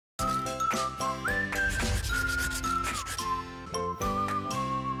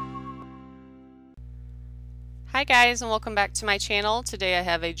Hi guys, and welcome back to my channel. Today I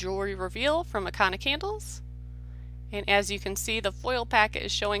have a jewelry reveal from Makana Candles. And as you can see, the foil packet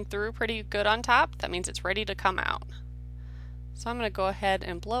is showing through pretty good on top. That means it's ready to come out. So I'm going to go ahead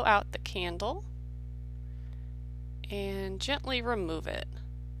and blow out the candle and gently remove it.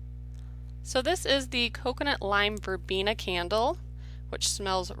 So this is the Coconut Lime Verbena candle, which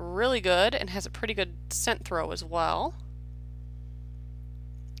smells really good and has a pretty good scent throw as well.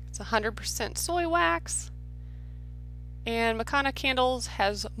 It's 100% soy wax. And Makana Candles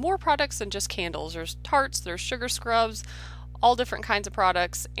has more products than just candles. There's tarts, there's sugar scrubs, all different kinds of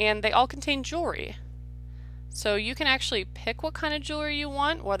products, and they all contain jewelry. So you can actually pick what kind of jewelry you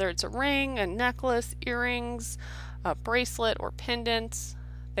want, whether it's a ring, a necklace, earrings, a bracelet, or pendants.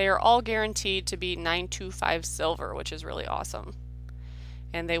 They are all guaranteed to be 925 silver, which is really awesome.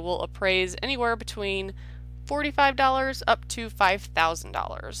 And they will appraise anywhere between $45 up to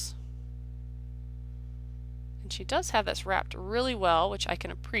 $5,000. She does have this wrapped really well, which I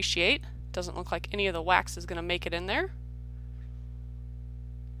can appreciate. Doesn't look like any of the wax is going to make it in there.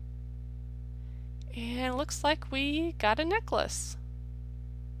 And it looks like we got a necklace.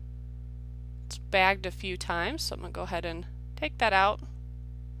 It's bagged a few times, so I'm going to go ahead and take that out.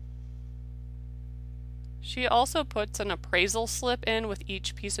 She also puts an appraisal slip in with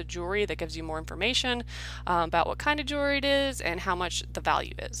each piece of jewelry that gives you more information about what kind of jewelry it is and how much the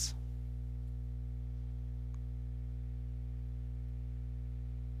value is.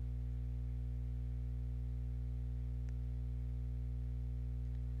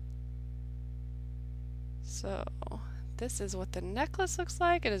 So this is what the necklace looks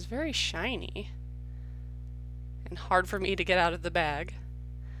like. It is very shiny and hard for me to get out of the bag.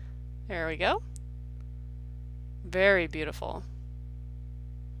 There we go. Very beautiful.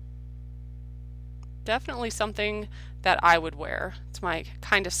 Definitely something that I would wear. It's my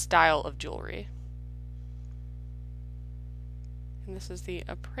kind of style of jewelry. And this is the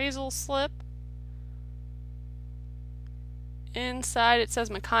appraisal slip. Inside it says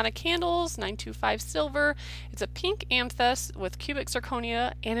Makana Candles, 925 silver. It's a pink amethyst with cubic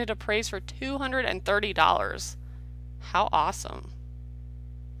zirconia, and it appraised for $230. How awesome.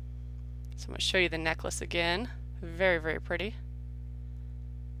 So I'm going to show you the necklace again. Very, very pretty.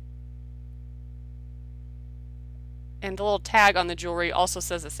 And the little tag on the jewelry also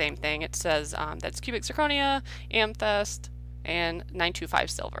says the same thing. It says that's cubic zirconia, amethyst, and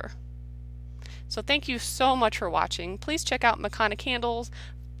 925 silver. So thank you so much for watching. Please check out Makana Candles,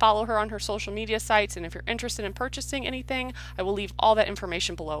 follow her on her social media sites, and if you're interested in purchasing anything, I will leave all that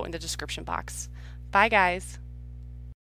information below in the description box. Bye guys!